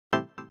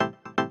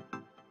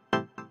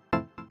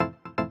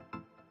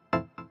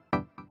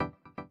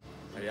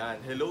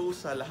Ayan, hello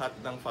sa lahat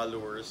ng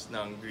followers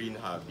ng Green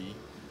Hobby.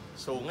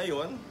 So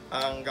ngayon,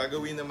 ang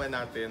gagawin naman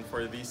natin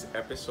for this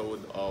episode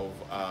of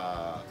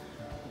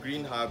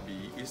Green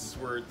Hobby is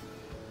we're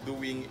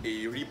doing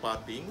a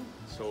repotting.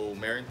 So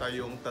meron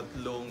tayong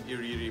tatlong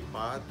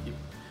i-repot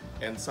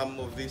and some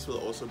of these will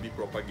also be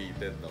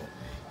propagated. No?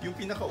 Yung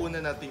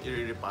pinakauna nating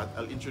i-repot,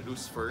 I'll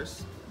introduce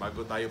first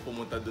bago tayo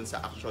pumunta dun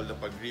sa actual na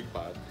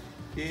pag-repot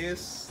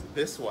is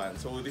this one.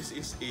 So this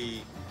is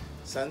a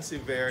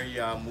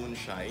Sanseveria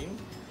Moonshine.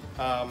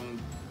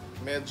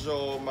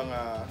 Medyo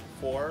mga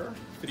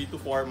 3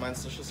 to 4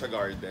 months na siya sa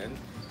garden.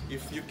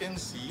 If you can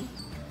see,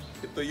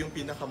 ito yung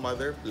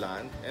pinaka-mother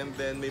plant and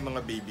then may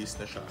mga babies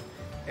na siya.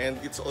 And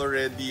it's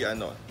already,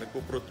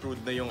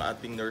 nagpo-protrude na yung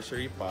ating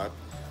nursery pot.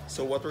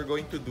 So what we're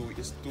going to do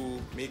is to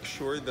make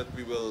sure that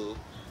we will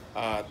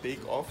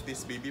take off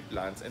these baby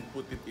plants and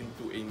put it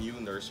into a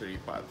new nursery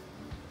pot.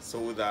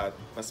 So that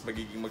mas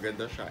magiging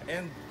maganda siya.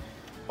 And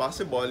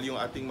possible yung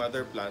ating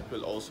mother plant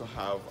will also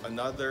have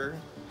another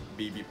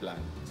baby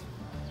plant.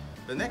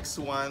 The next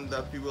one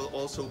that we will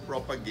also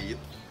propagate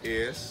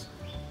is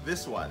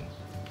this one.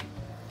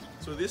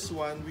 So this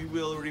one we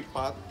will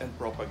repot and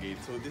propagate.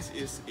 So this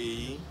is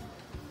a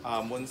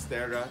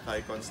Monstera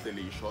Thai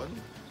Constellation.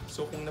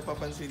 So kung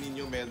napapansin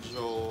niyo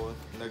medyo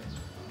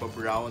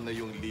nagba-brown na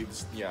yung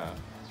leaves niya.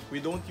 We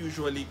don't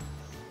usually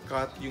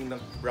cut yung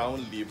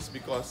brown leaves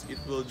because it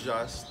will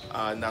just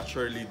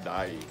naturally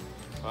die.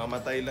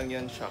 Matay lang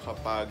yan siya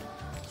kapag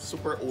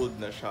super old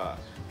na siya.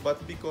 But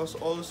because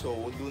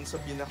also, dun sa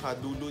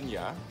pinakadulo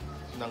niya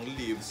ng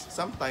leaves,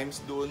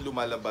 sometimes doon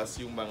lumalabas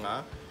yung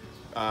mga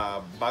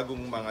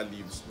bagong mga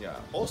leaves niya.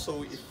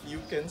 Also, if you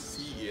can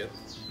see it,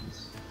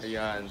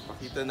 ayan,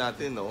 pakita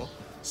natin, no?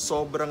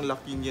 Sobrang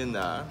laki niya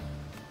na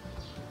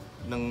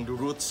ng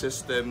root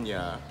system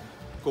niya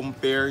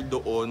compared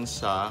doon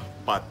sa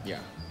pot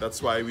niya.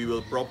 That's why we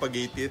will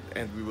propagate it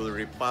and we will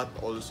repot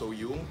also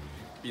yung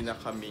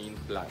pinaka-main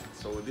plant.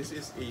 So this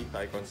is a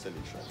Thai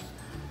constellation.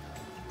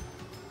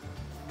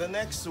 The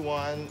next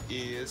one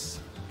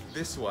is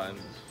this one.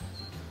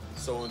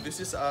 So this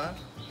is a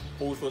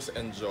pothos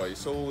and joy.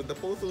 So the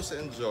pothos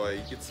and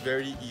joy, it's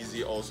very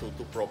easy also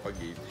to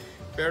propagate.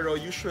 Pero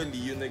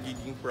usually yung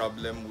nagiging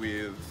problem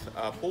with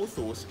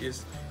pothos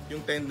is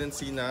yung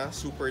tendency na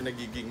super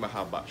nagiging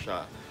mahaba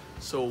siya.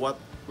 So what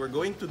we're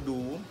going to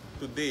do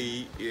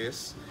today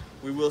is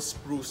we will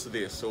spruce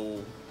this.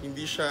 So,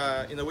 hindi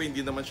siya, in a way,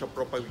 hindi naman siya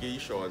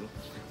propagation,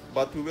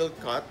 but we will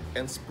cut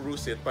and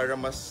spruce it para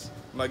mas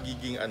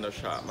magiging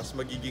mas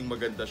magiging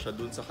maganda siya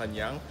dun sa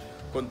kanyang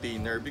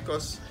container.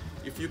 Because,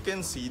 if you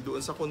can see,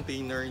 doon sa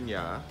container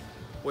niya,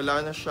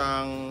 wala na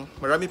siyang,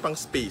 marami pang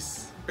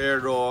space,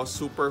 pero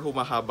super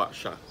humahaba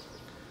siya.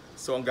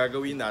 So, ang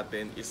gagawin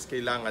natin is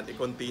kailangan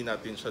i-contain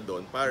natin siya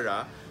doon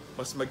para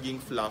mas maging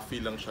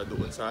fluffy lang siya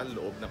doon sa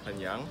loob ng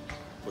kanyang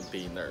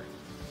container.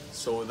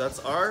 So that's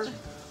our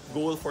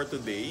goal for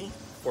today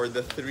for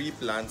the 3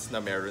 plants na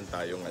meron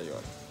tayo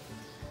ngayon.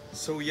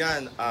 So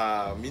yan,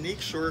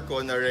 minake sure ko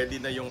na ready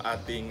na yung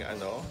ating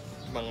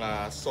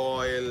mga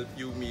soil,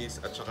 pumice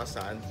at saka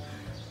sand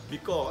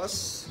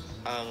because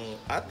ang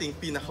ating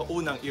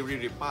pinakaunang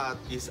i-repot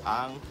is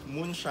ang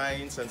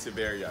Moonshine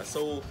Sanseveria.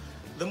 So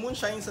the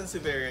Moonshine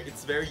Sanseveria,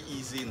 it's very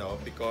easy, no,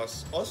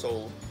 because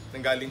also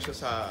nanggaling siya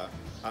sa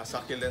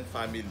succulent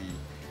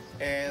family.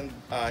 And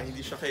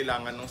hindi siya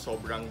kailangan ng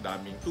sobrang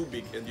daming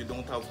tubig and you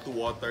don't have to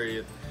water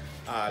it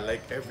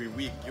like every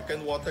week. You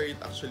can water it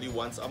actually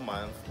once a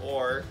month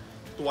or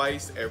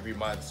twice every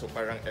month. So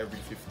parang every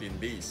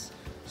 15 days.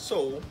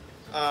 So,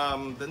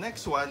 the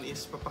next one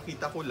is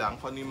papakita ko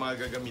lang kung ano yung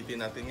mga gagamitin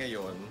natin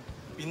ngayon.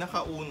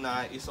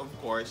 Pinakauna is of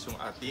course yung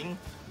ating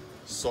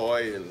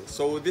soil.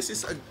 So this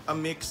is a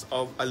mix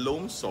of a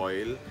loam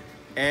soil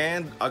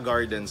and a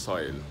garden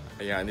soil.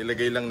 Ayan,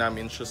 nilagay lang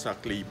namin siya sa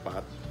clay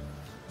pot.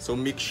 So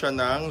mix siya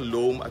ng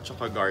loam at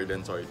saka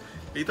garden soil.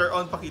 Later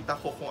on, pakita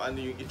ko kung ano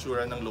yung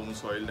itsura ng loam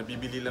soil.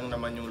 Nabibili lang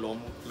naman yung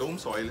loam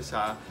soil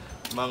sa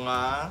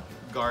mga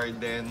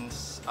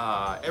gardens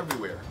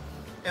everywhere.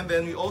 And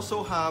then we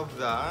also have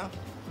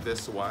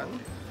this one.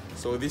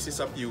 So this is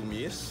a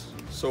pumice.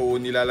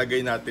 So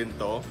nilalagay natin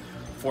to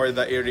for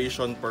the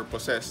aeration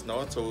purposes,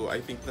 no? So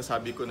I think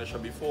nasabi ko na siya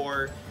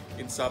before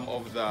in some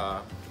of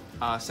the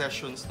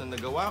sessions na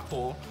nagawa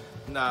ko,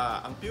 na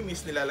ang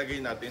pumice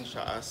nilalagay natin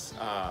siya as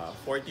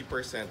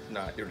 40%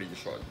 na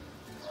aeration.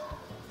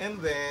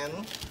 And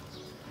then,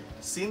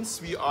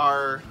 since we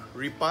are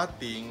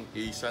repotting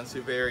a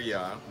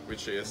Sanseveria,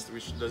 which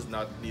does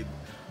not need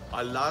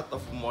a lot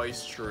of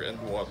moisture and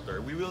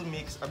water, we will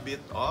mix a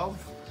bit of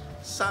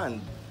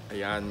sand.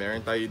 Ayan,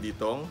 meron tayo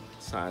ditong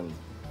sand.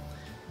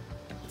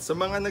 Sa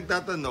mga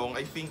nagtatanong,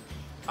 I think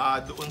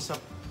doon sa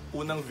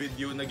unang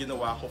video na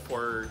ginawa ko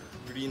for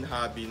Green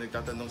Hobby,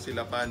 nagtatanong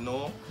sila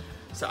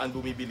saan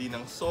bumibili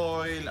ng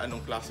soil,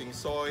 anong klaseng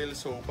soil.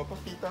 So,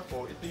 papakita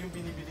ko, ito yung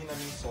binibili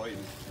naming soil.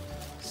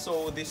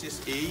 So, this is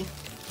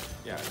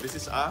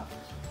a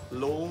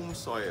loam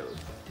soil.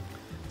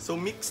 So,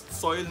 mixed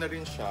soil na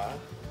rin siya.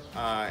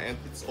 And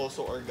it's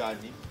also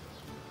organic.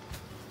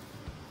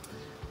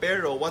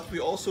 Pero what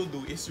we also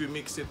do is we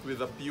mix it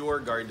with a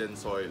pure garden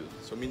soil.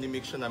 So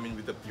minimix siya namin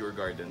with a pure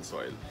garden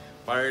soil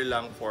para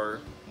lang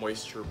for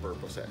moisture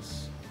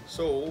purposes.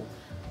 So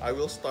I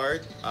will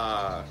start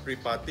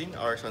repotting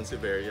our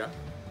Sanseveria.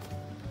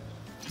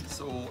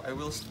 So I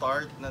will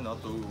start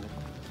to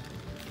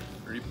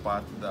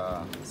repot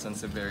the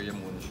Sanseveria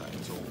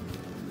Moonshine. So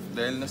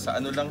dahil nasa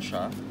ano lang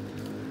siya,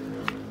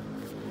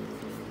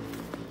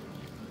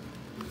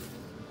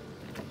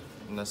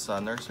 nasa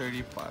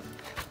nursery pot,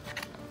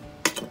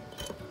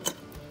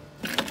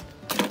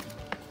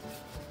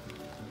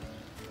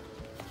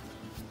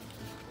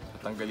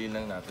 tanggalin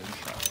lang natin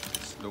siya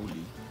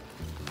slowly.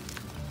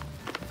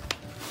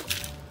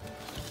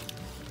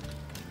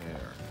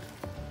 There.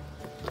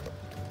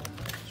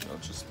 So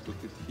I'll just put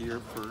it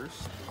here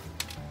first.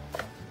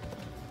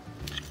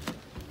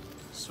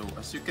 So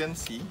as you can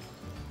see,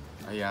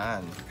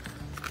 ayan.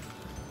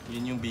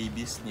 Yun yung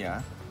babies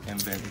niya. And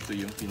then ito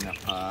yung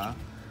pinaka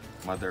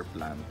mother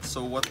plant.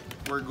 So what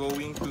we're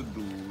going to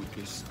do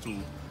is to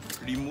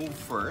remove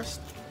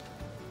first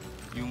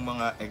yung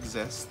mga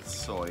excess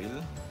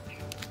soil.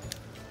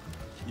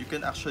 You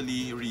can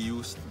actually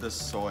reuse the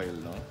soil,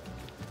 no?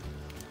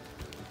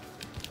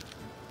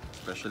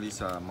 Especially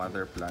sa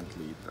mother plant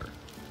later.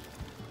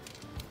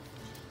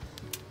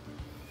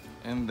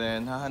 And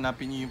then,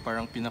 hahanapin niyo yung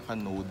parang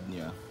pinaka-node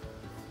niya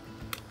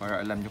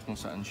para alam niyo kung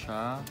saan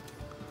siya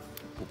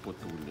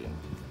puputulin.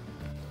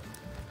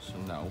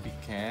 So now, we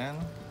can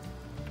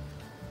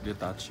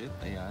detach it.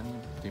 Ayan,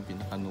 ito yung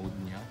pinaka-node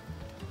niya.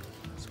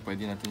 So,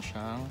 pwede natin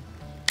siyang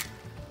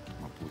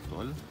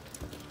maputol.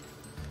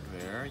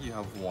 There, you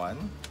have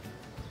one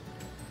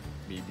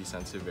baby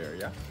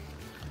Sanseveria.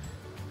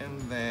 And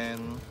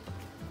then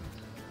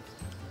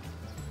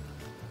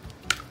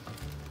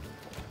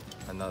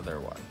another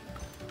one.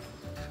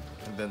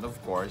 And then of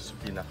course,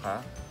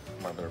 pinaka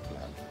mother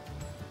plant.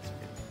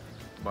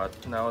 But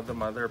now the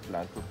mother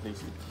plant, we'll place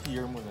it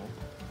here muna.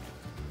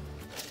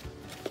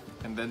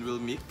 And then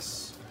we'll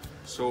mix.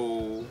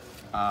 So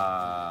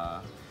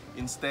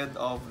instead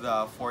of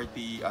the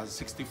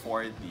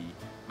 60-40,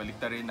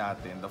 baliktarin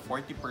natin, the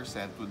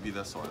 40% would be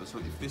the soil. So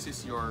if this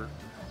is ito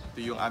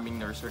yung aming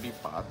nursery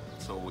pot,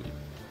 so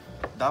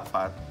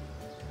dapat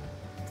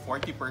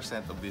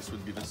 40% of this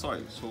would be the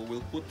soil. So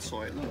we'll put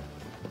soil,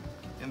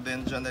 and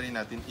then dyan na rin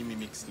natin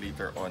imimix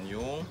later on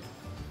yung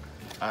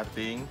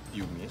ating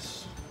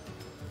humus.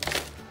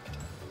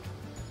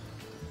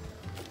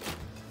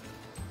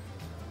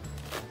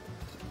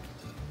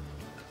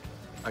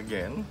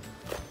 Again,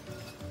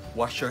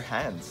 wash your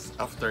hands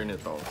after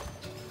nito.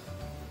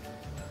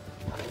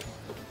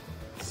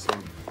 So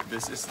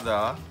this is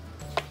the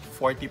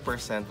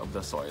 40% of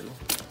the soil.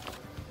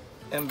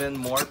 And then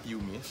more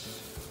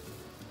humus.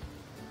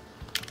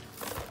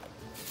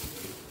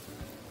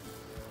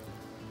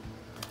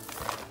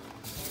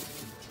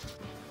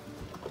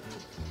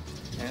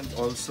 And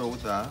also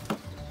the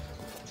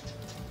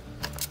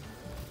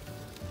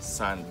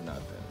sand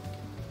natin.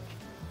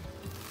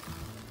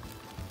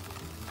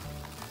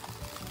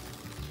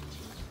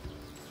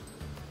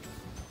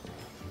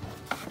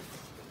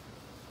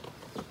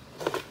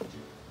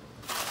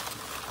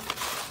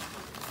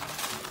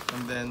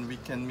 And then we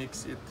can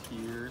mix it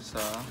here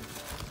sa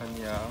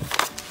kanyang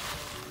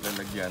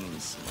lalagyan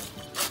mismo.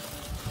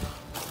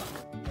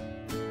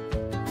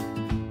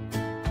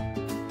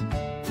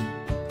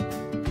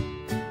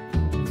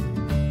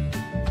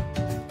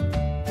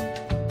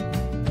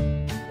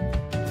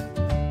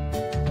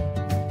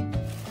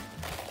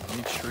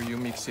 Make sure you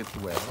mix it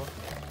well.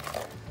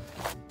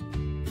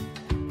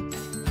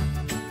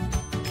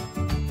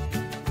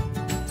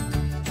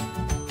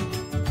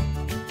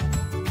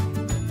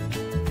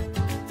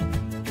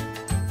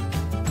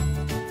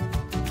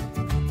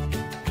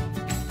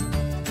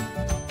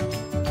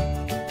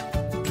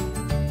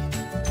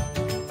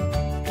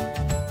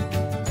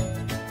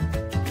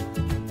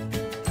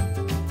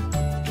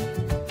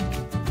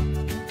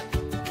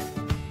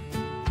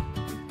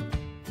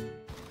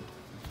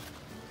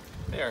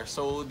 There,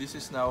 so this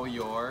is now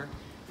your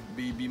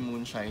baby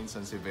Moonshine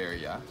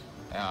Sanseveria.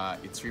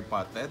 It's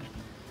repotted.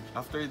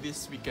 After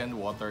this, we can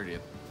water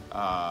it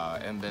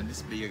and then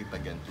display it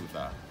again to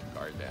the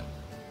garden.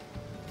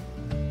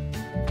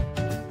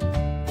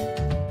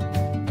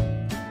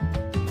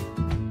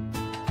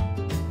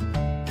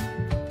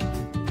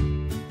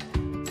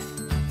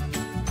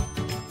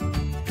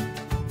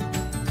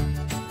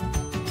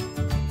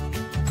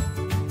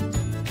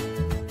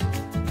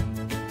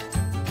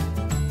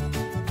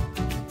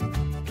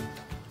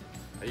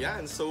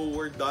 Ayan, so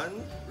we're done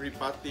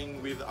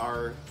repotting with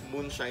our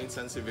Moonshine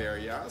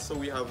Sanseveria. So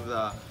we have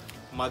the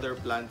mother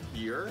plant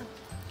here,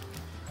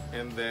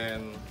 and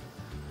then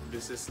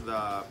this is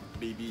the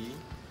baby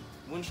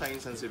Moonshine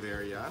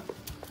Sanseveria.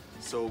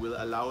 So we'll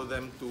allow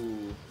them to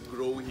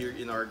grow here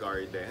in our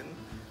garden.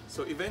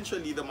 So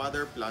eventually the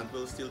mother plant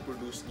will still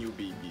produce new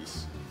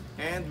babies,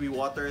 and we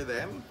water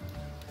them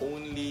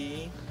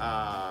only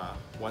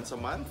once a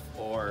month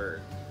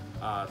or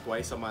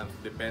twice a month,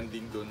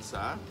 depending dun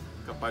sa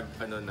kapag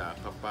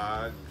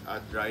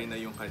dry na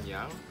yung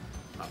kanyang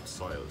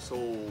topsoil.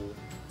 So,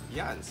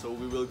 yan. So,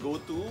 we will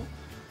go to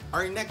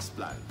our next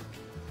plant.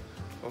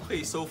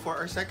 Okay, so for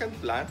our second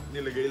plant,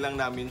 nilagay lang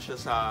namin siya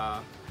sa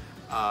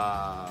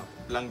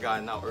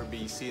langgana or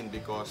basin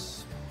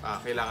because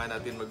kailangan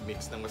natin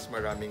mag-mix ng mas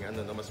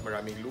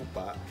maraming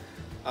lupa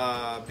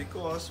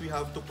because we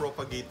have to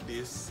propagate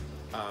this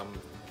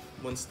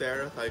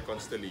Monstera Thai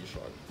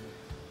Constellation.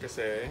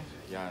 Kasi,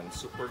 yan,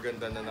 super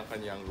ganda na ng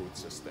kanyang root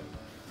system.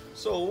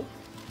 So,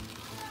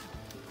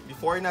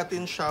 before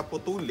natin siya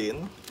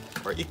putulin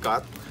or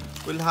i-cut,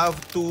 we'll have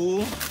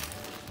to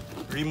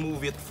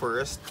remove it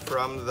first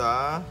from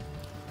the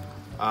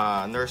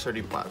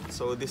nursery pot.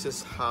 So, this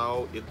is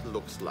how it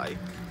looks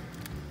like.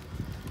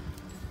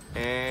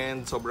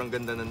 And sobrang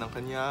ganda na ng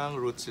kanyang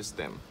root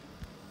system.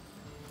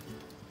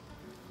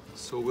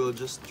 So, we'll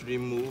just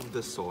remove the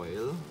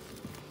soil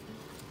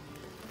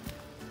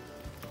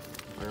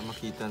para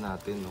makita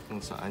natin kung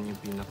saan yung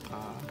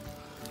pinaka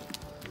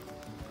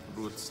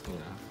roots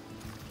niya.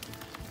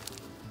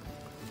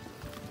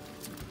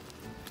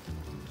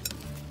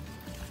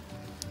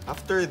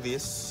 After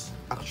this,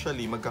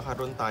 actually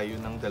magkakaroon tayo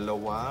ng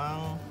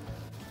dalawang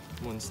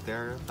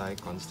Monstera Thai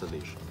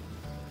Constellation.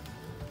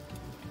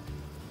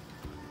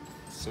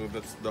 So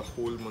that's the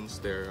whole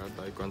Monstera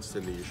Thai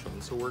Constellation.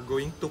 So we're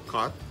going to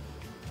cut.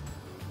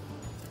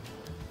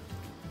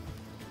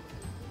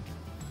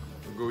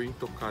 We're going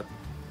to cut.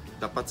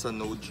 Dapat sa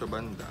node siya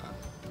banda.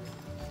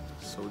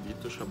 So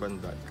dito siya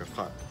banda,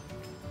 ika-cut.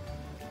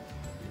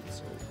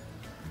 So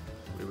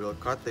we will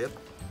cut it.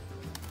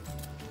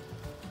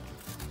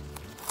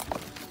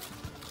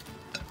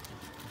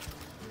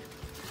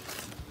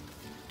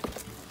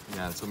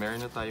 Yan, so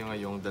meron na tayo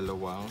ngayong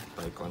dalawang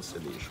Thai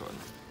Constellation.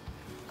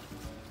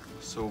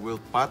 So we'll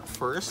pot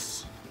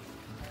first.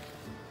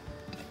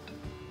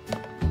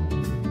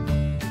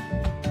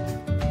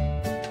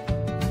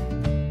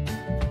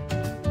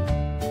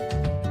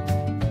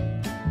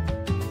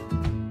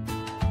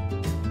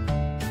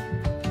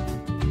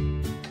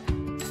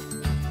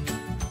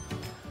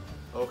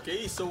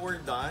 Okay, so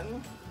we're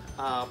done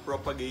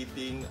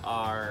propagating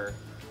our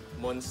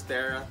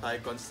Monstera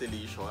Thai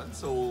Constellation.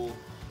 So,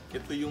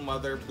 ito yung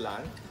mother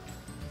plant.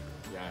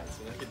 Yan.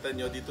 So, nakita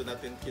nyo, dito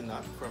natin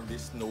kinut from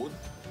this node.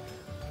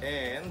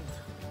 And,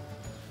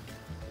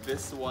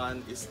 this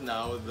one is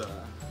now the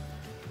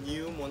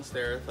new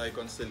Monstera Thai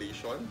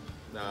Constellation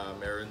na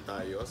meron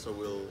tayo. So,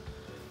 we'll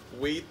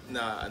wait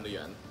na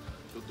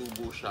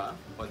tutubo siya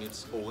on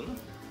its own.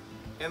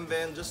 And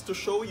then, just to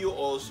show you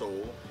also,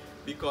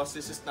 because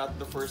this is not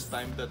the first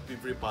time that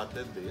we've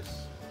repotted this,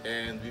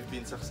 and we've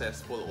been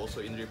successful also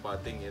in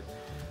repotting it.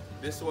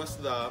 This was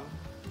the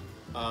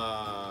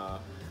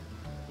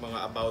mga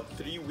about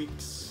 3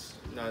 weeks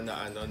na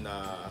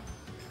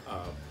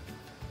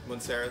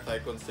Monstera Thai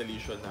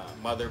Constellation na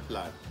mother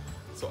plant.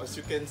 So as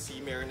you can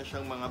see, meron na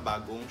siyang mga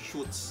bagong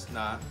shoots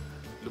na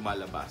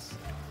lumalabas.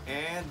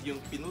 And yung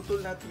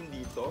pinutol natin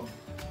dito,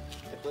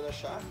 ito na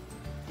siya.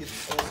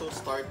 It's also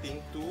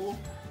starting to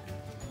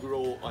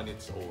grow on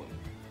its own.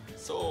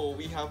 So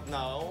we have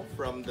now,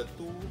 from the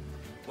 2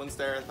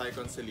 Monstera Thai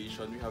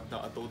Constellation, we have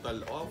now a total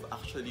of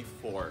actually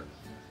 4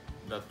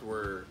 that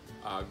were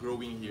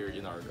growing here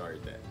in our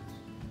garden.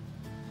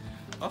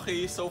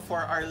 Okay, so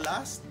for our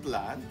last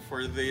plant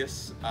for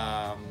this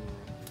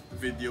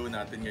video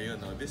natin ngayon,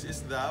 this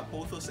is the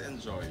Pothos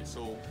Enjoy.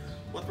 So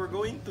what we're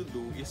going to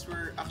do is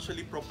we're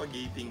actually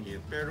propagating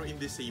it pero in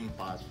the same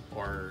pot,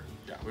 or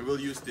we will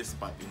use this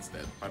pot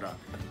instead para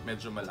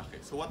medyo malaki.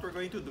 So what we're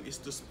going to do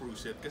is to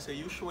spruce it kasi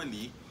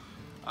usually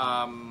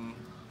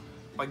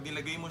pag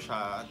nilagay mo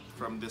siya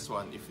from this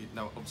one, if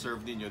now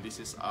observe niyo, this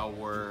is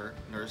our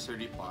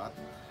nursery pot.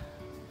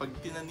 Pag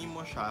tinanim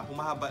mo siya,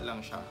 humahaba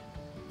lang siya.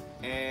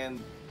 And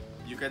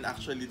you can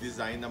actually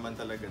design naman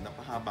talaga na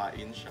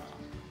pahabain siya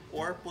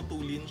or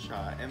putulin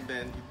siya and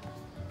then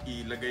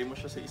ilagay mo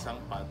siya sa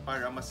isang pot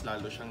para mas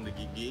lalo siyang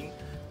nagiging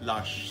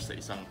lush sa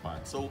isang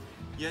pot. So,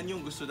 yan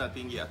yung gusto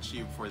nating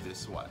i-achieve for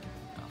this one.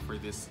 For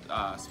this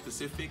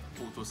specific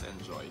Pothos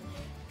Enjoy.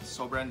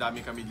 Sobrang dami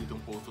kami ditong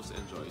Pothos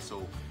Enjoy.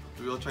 So,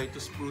 we will try to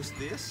spruce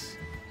this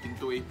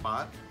into a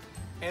pot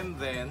and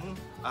then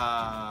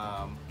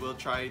we'll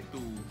try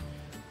to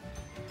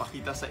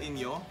pakita sa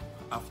inyo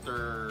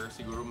after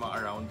siguro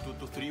mga around 2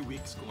 to 3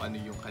 weeks kung ano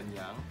yung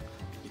kanyang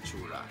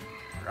itsura.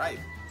 Alright,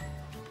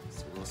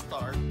 so we'll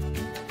start.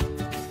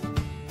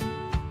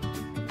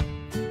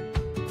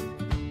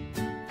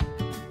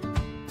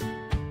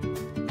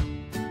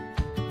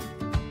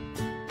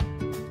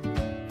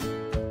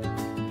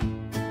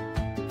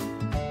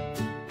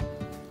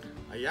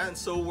 Ayan,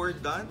 so we're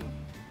done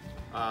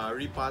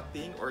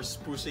repotting or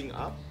sprucing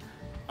up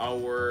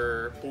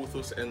our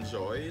Pothos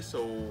Enjoy.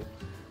 So,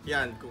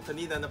 yan, kung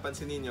kanina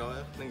napansin niyo,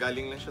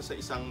 nanggaling lang siya sa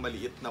isang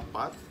maliit na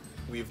pot.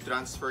 We've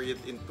transferred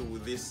it into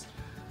this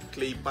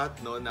clay pot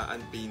na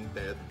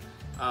unpainted.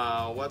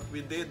 What we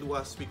did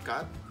was we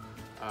cut,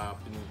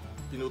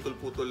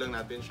 pinutol-putol lang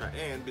natin siya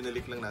and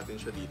binalik lang natin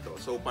siya dito.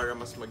 So para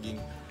mas maging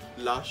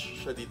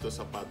lush siya dito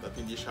sa pot at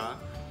hindi siya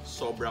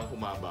sobrang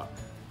humaba.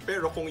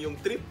 Pero kung yung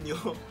trip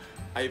nyo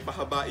ay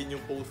pahabain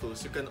yung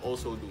pothos, you can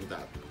also do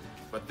that.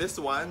 But this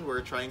one,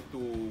 we're trying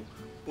to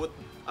put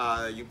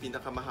yung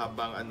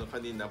pinakamahabang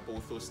kanina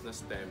pothos na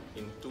stem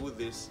into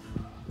this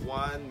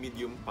one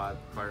medium pot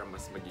para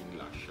mas maging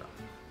lush siya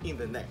in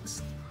the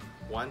next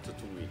 1 to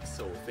 2 weeks.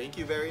 So thank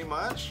you very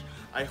much.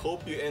 I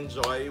hope you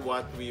enjoy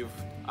what we've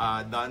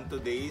done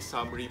today.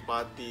 Some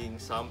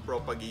repotting, some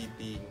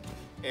propagating,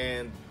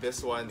 and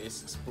this one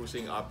is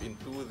sprucing up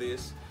into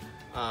this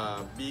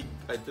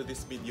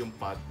medium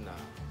pot na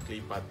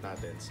clay pot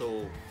natin.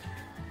 So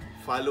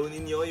follow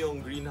ninyo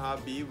yung Green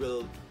Hobby.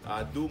 We'll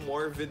do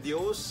more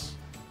videos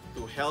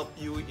to help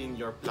you in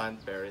your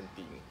plant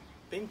parenting.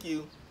 Thank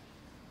you.